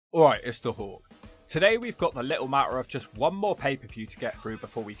Alright, it's the Hawk. Today we've got the little matter of just one more pay-per-view to get through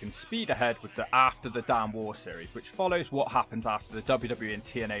before we can speed ahead with the After the Damn War series, which follows what happens after the WWE and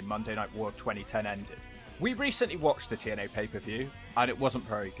TNA Monday Night War of 2010 ended. We recently watched the TNA pay-per-view, and it wasn't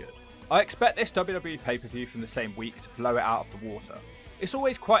very good. I expect this WWE pay-per-view from the same week to blow it out of the water. It's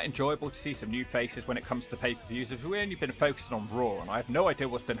always quite enjoyable to see some new faces when it comes to pay-per-views, as we've only been focusing on Raw, and I have no idea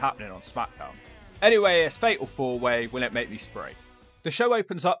what's been happening on SmackDown. Anyway, it's Fatal Four Way, will it make me spray? The show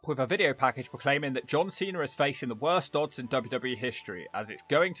opens up with a video package proclaiming that John Cena is facing the worst odds in WWE history, as it's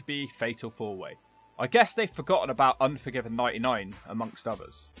going to be Fatal Four Way. I guess they've forgotten about Unforgiven 99, amongst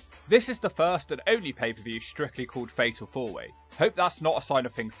others. This is the first and only pay-per-view strictly called Fatal Four Way. Hope that's not a sign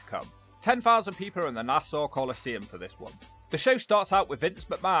of things to come. 10,000 people are in the Nassau Coliseum for this one. The show starts out with Vince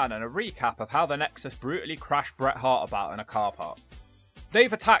McMahon and a recap of how TheNexus brutally crashed Bret Hart about in a car park.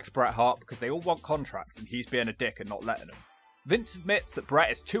 They've attacked Bret Hart because they all want contracts and he's being a dick and not letting them. Vince admits that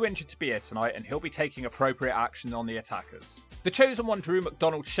Bret is too injured to be here tonight and he'll be taking appropriate action on the attackers. The chosen one, Drew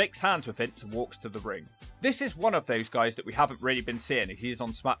McDonald, shakes hands with Vince and walks to the ring. This is one of those guys that we haven't really been seeing as he is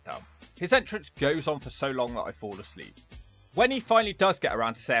on SmackDown. His entrance goes on for so long that I fall asleep. When he finally does get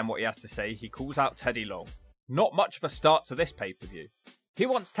around to saying what he has to say, he calls out Teddy Long. Not much of a start to this pay-per-view. He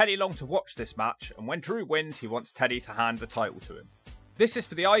wants Teddy Long to watch this match, and when Drew wins, he wants Teddy to hand the title to him. This is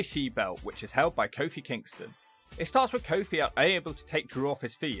for the IC belt, which is held by Kofi Kingston. It starts with Kofi unable to take Drew off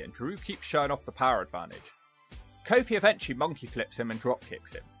his feet, and Drew keeps showing off the power advantage. Kofi eventually monkey flips him and drop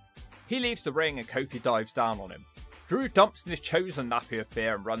kicks him. He leaves the ring and Kofi dives down on him. Drew dumps in his chosen nappy of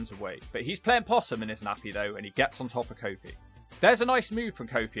fear and runs away, but he's playing possum in his nappy though, and he gets on top of Kofi. There's a nice move from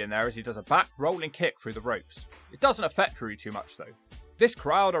Kofi in there as he does a back rolling kick through the ropes. It doesn't affect Drew too much though. This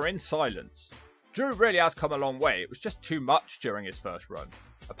crowd are in silence. Drew really has come a long way, it was just too much during his first run.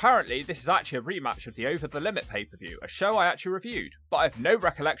 Apparently, this is actually a rematch of the Over the Limit pay-per-view, a show I actually reviewed, but I have no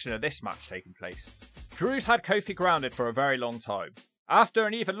recollection of this match taking place. Drew's had Kofi grounded for a very long time. After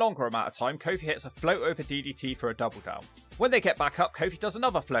an even longer amount of time, Kofi hits a float over DDT for a double down. When they get back up, Kofi does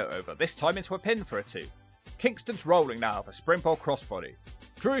another float over, this time into a pin for a 2. Kingston's rolling now with a springboard crossbody.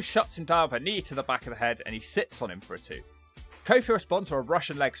 Drew shuts him down with a knee to the back of the head and he sits on him for a 2. Kofi responds with a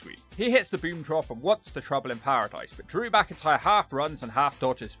Russian leg sweep. He hits the boom drop and wants the trouble in paradise, but Drew McIntyre half runs and half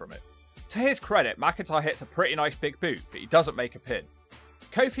dodges from it. To his credit, McIntyre hits a pretty nice big boot, but he doesn't make a pin.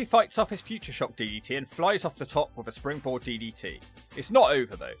 Kofi fights off his Future Shock DDT and flies off the top with a springboard DDT. It's not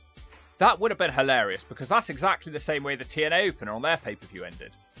over though. That would have been hilarious because that's exactly the same way the TNA opener on their pay-per-view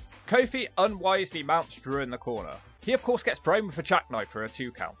ended. Kofi unwisely mounts Drew in the corner. He of course gets thrown with a jackknife for a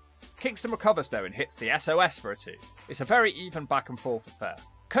 2 count. Kingston recovers though and hits the SOS for a 2. It's a very even back and forth affair.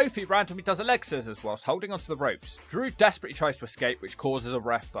 Kofi randomly does a leg scissors whilst holding onto the ropes. Drew desperately tries to escape, which causes a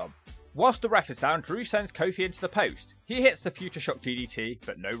ref bump. Whilst the ref is down, Drew sends Kofi into the post. He hits the Future Shock DDT,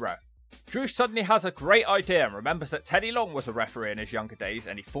 but no ref. Drew suddenly has a great idea and remembers that Teddy Long was a referee in his younger days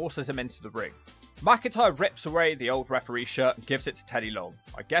and he forces him into the ring. McIntyre rips away the old referee shirt and gives it to Teddy Long.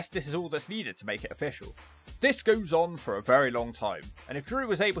 I guess this is all that's needed to make it official. This goes on for a very long time, and if Drew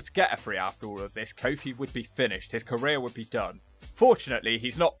was able to get a 3 after all of this, Kofi would be finished, his career would be done. Fortunately,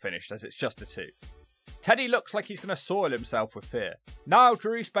 he's not finished as it's just a 2. Teddy looks like he's going to soil himself with fear. Now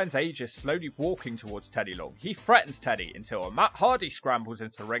Drew spends ages slowly walking towards Teddy Long. He threatens Teddy until a Matt Hardy scrambles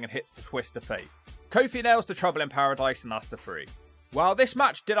into the ring and hits the twist of fate. Kofi nails the Trouble in Paradise and that's the 3. Well, this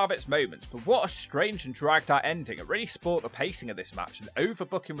match did have its moments, but what a strange and dragged out ending. It really spoilt the pacing of this match, and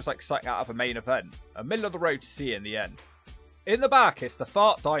overbooking was like something out of a main event. A middle of the road to see in the end. In the back, it's the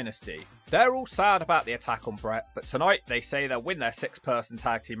Fart Dynasty. They're all sad about the attack on Bret, but tonight they say they'll win their 6-person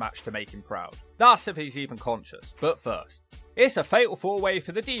tag team match to make him proud. That's if he's even conscious. But first, it's a Fatal 4 Way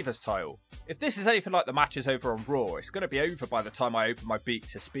for the Divas title. If this is anything like the matches over on Raw, it's going to be over by the time I open my beak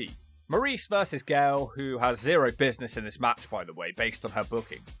to speak. Maurice versus Gail, who has zero business in this match by the way, based on her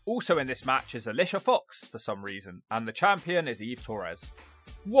booking. Also in this match is Alicia Fox for some reason, and the champion is Eve Torres.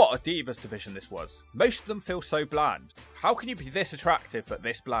 What a Divas division this was. Most of them feel so bland. How can you be this attractive but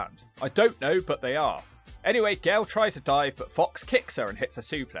this bland? I don't know, but they are. Anyway, Gail tries a dive, but Fox kicks her and hits a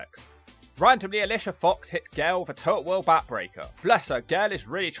suplex. Randomly, Alicia Fox hits Gail with a Total World Backbreaker. Bless her, Gail is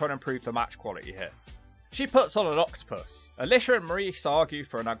really trying to improve the match quality here. She puts on an octopus. Alicia and Maurice argue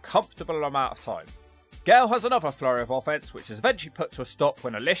for an uncomfortable amount of time. Gail has another flurry of offense, which is eventually put to a stop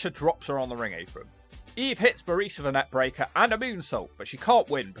when Alicia drops her on the ring apron. Eve hits Maurice with a net breaker and a moonsault, but she can't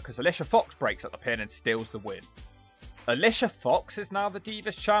win because Alicia Fox breaks up the pin and steals the win. Alicia Fox is now the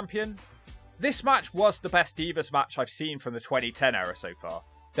Divas champion? This match was the best Divas match I've seen from the 2010 era so far.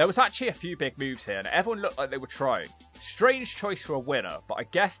 There was actually a few big moves here and everyone looked like they were trying. Strange choice for a winner, but I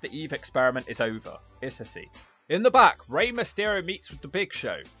guess the Eve experiment is over. It's a C. In the back, Rey Mysterio meets with the Big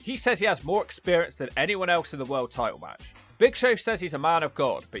Show. He says he has more experience than anyone else in the world title match. Big Show says he's a man of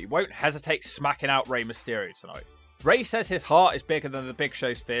God, but he won't hesitate smacking out Rey Mysterio tonight. Rey says his heart is bigger than the Big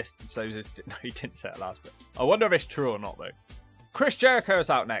Show's fist, and so is his... No, he didn't say it last bit. I wonder if it's true or not, though. Chris Jericho is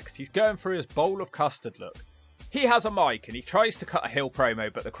out next. He's going through his bowl of custard look. He has a mic, and he tries to cut a heel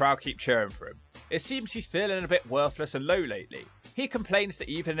promo, but the crowd keep cheering for him. It seems he's feeling a bit worthless and low lately. He complains that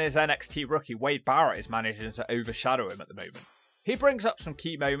even his NXT rookie Wade Barrett is managing to overshadow him at the moment. He brings up some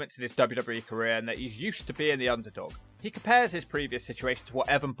key moments in his WWE career and that he's used to being the underdog. He compares his previous situation to what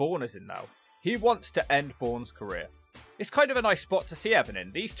Evan Borne is in now. He wants to end Borne's career. It's kind of a nice spot to see Evan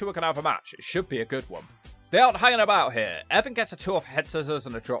in. These two are going to have a match. It should be a good one. They aren't hanging about here. Evan gets a 2-off head scissors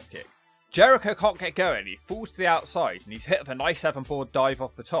and a dropkick. Jericho can't get going. He falls to the outside and he's hit with a nice Evan Borne dive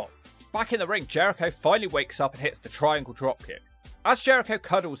off the top. Back in the ring, Jericho finally wakes up and hits the triangle dropkick. As Jericho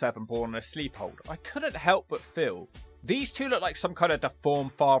cuddles Evan Borne in a sleep hold, I couldn't help but feel these two look like some kind of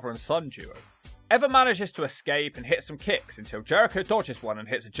deformed father and son duo. Evan manages to escape and hit some kicks until Jericho dodges one and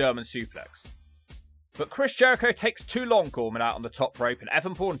hits a German suplex. But Chris Jericho takes too long Gorman out on the top rope and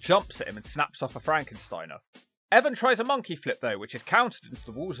Evan Borne jumps at him and snaps off a Frankensteiner. Evan tries a monkey flip though, which is countered into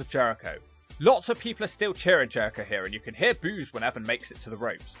the walls of Jericho. Lots of people are still cheering Jericho here and you can hear boos when Evan makes it to the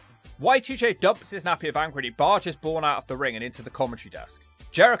ropes. Y2J dumps his nappy of anger and he barges Borne out of the ring and into the commentary desk.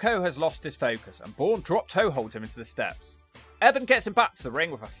 Jericho has lost his focus and Borne drop toe holds him into the steps. Evan gets him back to the ring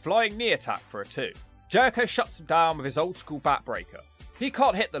with a flying knee attack for a 2. Jericho shuts him down with his old school backbreaker. He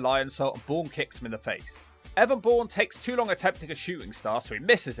can't hit the lion salt and Borne kicks him in the face. Evan Borne takes too long attempting a shooting star so he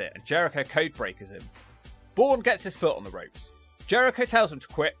misses it and Jericho code breakers him. Borne gets his foot on the ropes. Jericho tells him to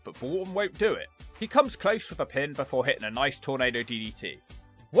quit but Borne won't do it. He comes close with a pin before hitting a nice tornado DDT.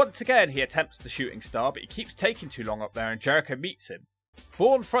 Once again he attempts the shooting star but he keeps taking too long up there and Jericho meets him.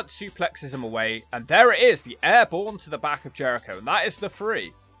 Borne front suplexes him away and there it is, the airborne to the back of Jericho, and that is the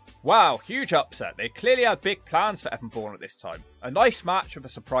 3. Wow, huge upset. They clearly had big plans for Evan Borne at this time. A nice match with a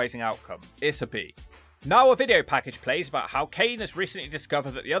surprising outcome. It's a B. Now a video package plays about how Kane has recently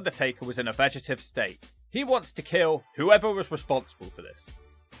discovered that The Undertaker was in a vegetative state. He wants to kill whoever was responsible for this.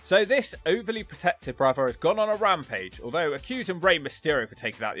 So this overly protected brother has gone on a rampage, although accusing Rey Mysterio for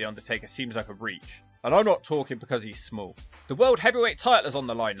taking out The Undertaker seems like a reach. And I'm not talking because he's small. The World Heavyweight title is on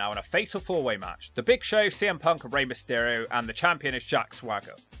the line now in a Fatal Four Way match. The Big Show, CM Punk and Rey Mysterio, and the champion is Jack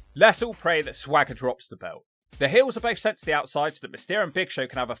Swagger. Let's all pray that Swagger drops the belt. The heels are both sent to the outside so that Mysterio and Big Show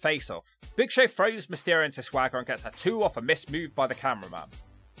can have a face-off. Big Show throws Mysterio into Swagger and gets a 2 off a missed move by the cameraman.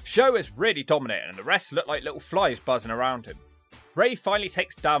 Show is really dominating and the rest look like little flies buzzing around him. Rey finally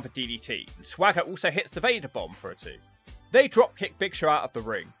takes him down for DDT, and Swagger also hits the Vader bomb for a 2. They dropkick Big Show out of the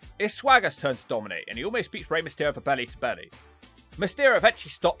ring. It's Swagger's turn to dominate, and he almost beats Rey Mysterio for belly to belly. Mysterio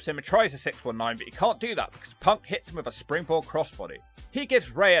eventually stops him and tries a 619, but he can't do that because Punk hits him with a springboard crossbody. He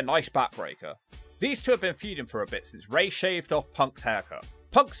gives Rey a nice backbreaker. These two have been feuding for a bit since Rey shaved off Punk's haircut.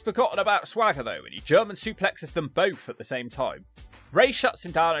 Punk's forgotten about Swagger though, and he German suplexes them both at the same time. Rey shuts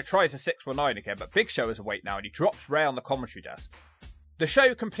him down and tries a 619 again, but Big Show is awake now and he drops Rey on the commentary desk. The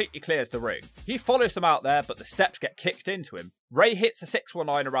Show completely clears the ring. He follows them out there, but the steps get kicked into him. Rey hits a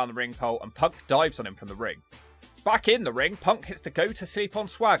 619 around the ring pole and Punk dives on him from the ring. Back in the ring, Punk hits the go to sleep on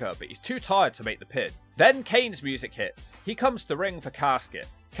Swagger, but he's too tired to make the pin. Then Kane's music hits. He comes to the ring for casket.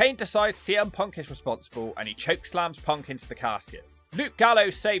 Kane decides CM Punk is responsible and he chokeslams Punk into the casket. Luke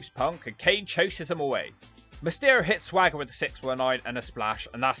Gallows saves Punk and Kane chases him away. Mysterio hits Swagger with a 619 and a splash,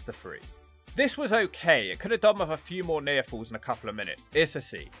 and that's the 3. This was okay. It could have done with a few more near falls in a couple of minutes. It's a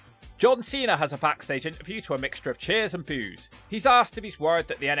C. John Cena has a backstage interview to a mixture of cheers and boos. He's asked if he's worried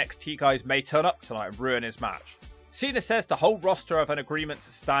that the NXT guys may turn up tonight and ruin his match. Cena says the whole roster have an agreement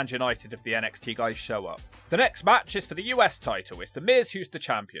to stand united if the NXT guys show up. The next match is for the US title. It's The Miz who's the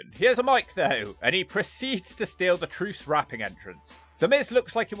champion. He has a mic though, and he proceeds to steal the Truth's rapping entrance. The Miz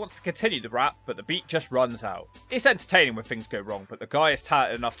looks like he wants to continue the rap, but the beat just runs out. It's entertaining when things go wrong, but the guy is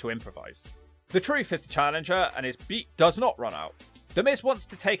talented enough to improvise. The Truth is the challenger, and his beat does not run out. The Miz wants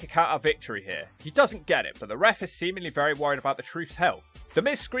to take a counter victory here. He doesn't get it, but the ref is seemingly very worried about the Truth's health. The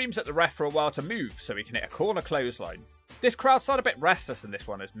Miz screams at the ref for a while to move so he can hit a corner clothesline. This crowd sound a bit restless in this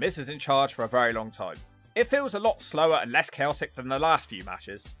one as Miz is in charge for a very long time. It feels a lot slower and less chaotic than the last few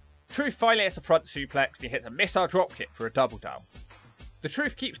matches. Truth finally hits a front suplex and he hits a missile dropkick for a double down. The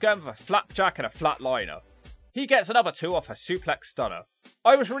Truth keeps going with a flapjack and a flatliner. He gets another 2 off a suplex stunner.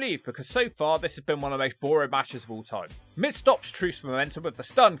 I was relieved because so far this has been one of the most boring matches of all time. Miz stops Truth's momentum with the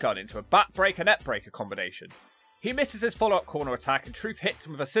stun gun into a backbreaker neckbreaker combination. He misses his follow-up corner attack and Truth hits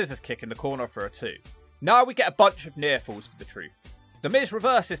him with a scissors kick in the corner for a 2. Now we get a bunch of near falls for the Truth. The Miz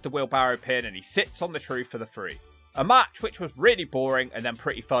reverses the wheelbarrow pin and he sits on the truth for the 3. A match which was really boring and then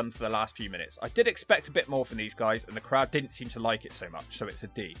pretty fun for the last few minutes. I did expect a bit more from these guys and the crowd didn't seem to like it so much, so it's a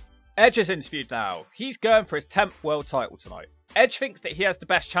D. Edge is interviewed now. He's going for his 10th world title tonight. Edge thinks that he has the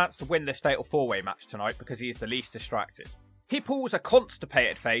best chance to win this Fatal 4 Way match tonight because he is the least distracted. He pulls a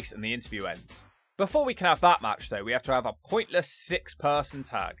constipated face and the interview ends. Before we can have that match though, we have to have a pointless 6-person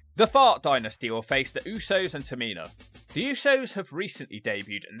tag. The Fart Dynasty will face the Usos and Tamina. The Usos have recently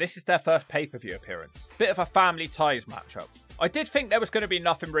debuted and this is their first pay-per-view appearance. Bit of a family ties matchup. I did think there was going to be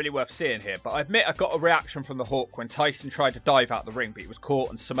nothing really worth seeing here, but I admit I got a reaction from the Hawk when Tyson tried to dive out the ring but he was caught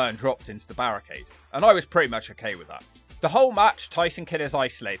and Samoan dropped into the barricade. And I was pretty much okay with that. The whole match, Tyson Kidd is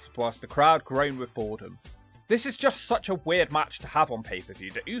isolated whilst the crowd groan with boredom. This is just such a weird match to have on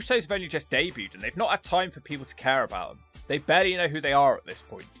pay-per-view. The Usos have only just debuted and they've not had time for people to care about them. They barely know who they are at this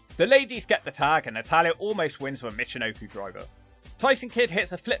point. The ladies get the tag and Natalya almost wins with a Michinoku driver. Tyson Kidd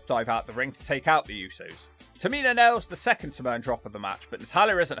hits a flip dive out the ring to take out the Usos. Tamina nails the second Samoan drop of the match, but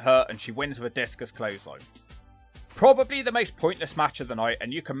Natalya isn't hurt and she wins with a discus clothesline. Probably the most pointless match of the night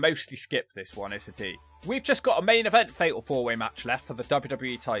and you can mostly skip this one, it's a D. We've just got a main event Fatal 4 Way match left for the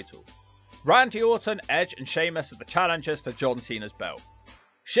WWE title. Randy Orton, Edge and Sheamus are the challengers for John Cena's belt.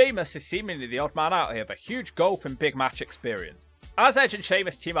 Sheamus is seemingly the odd man out here with a huge golf and big match experience. As Edge and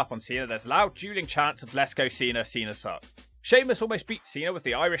Sheamus team up on Cena, there's loud dueling chants of "Let's go Cena, Cena suck." Sheamus almost beats Cena with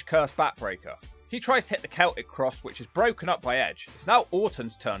the Irish Curse backbreaker. He tries to hit the Celtic Cross, which is broken up by Edge. It's now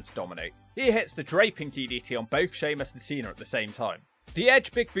Orton's turn to dominate. He hits the draping DDT on both Sheamus and Cena at the same time. The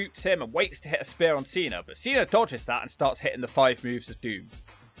Edge big boots him and waits to hit a spear on Cena, but Cena dodges that and starts hitting the 5 moves of doom.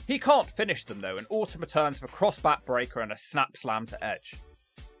 He can't finish them though, and Orton returns with a cross backbreaker and a snap slam to Edge.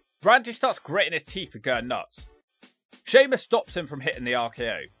 Randy starts gritting his teeth and going nuts. Sheamus stops him from hitting the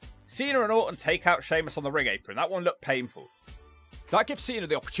RKO. Cena and Orton take out Sheamus on the ring apron. That one looked painful. That gives Cena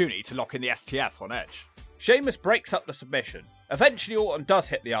the opportunity to lock in the STF on Edge. Sheamus breaks up the submission. Eventually Orton does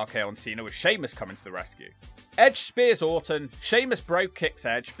hit the RKO on Cena with Sheamus coming to the rescue. Edge spears Orton, Sheamus bro kicks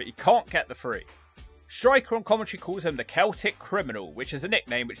Edge, but he can't get the 3. Striker on commentary calls him the Celtic Criminal, which is a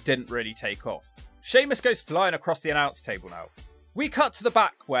nickname which didn't really take off. Sheamus goes flying across the announce table now. We cut to the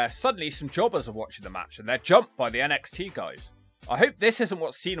back where suddenly some jobbers are watching the match and they're jumped by the NXT guys. I hope this isn't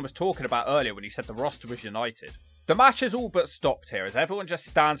what Cena was talking about earlier when he said the roster was united. The match is all but stopped here as everyone just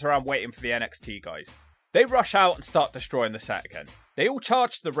stands around waiting for the NXT guys. They rush out and start destroying the set again. They all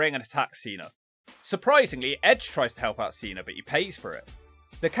charge to the ring and attack Cena. Surprisingly, Edge tries to help out Cena, but he pays for it.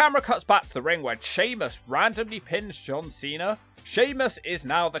 The camera cuts back to the ring where Sheamus randomly pins John Cena. Sheamus is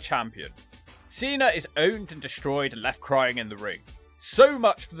now the champion. Cena is owned and destroyed and left crying in the ring. So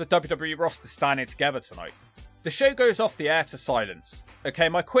much for the WWE roster standing together tonight. The show goes off the air to silence. Okay,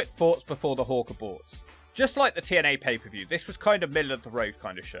 my quick thoughts before the Hawk aborts. Just like the TNA pay-per-view, this was kind of middle of the road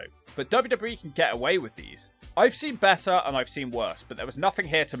kind of show. But WWE can get away with these. I've seen better and I've seen worse, but there was nothing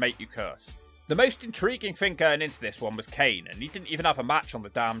here to make you curse. The most intriguing thing going into this one was Kane, and he didn't even have a match on the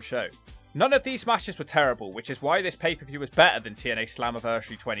damn show. None of these matches were terrible, which is why this pay-per-view was better than TNA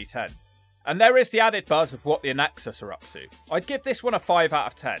Slammiversary 2010. And there is the added buzz of what the TheNexus are up to. I'd give this one a 5 out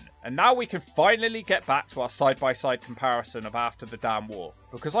of 10, and now we can finally get back to our side-by-side comparison of After the Damn War,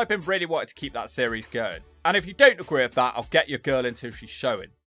 because I've been really wanting to keep that series going. And if you don't agree with that, I'll get your girl until she's showing.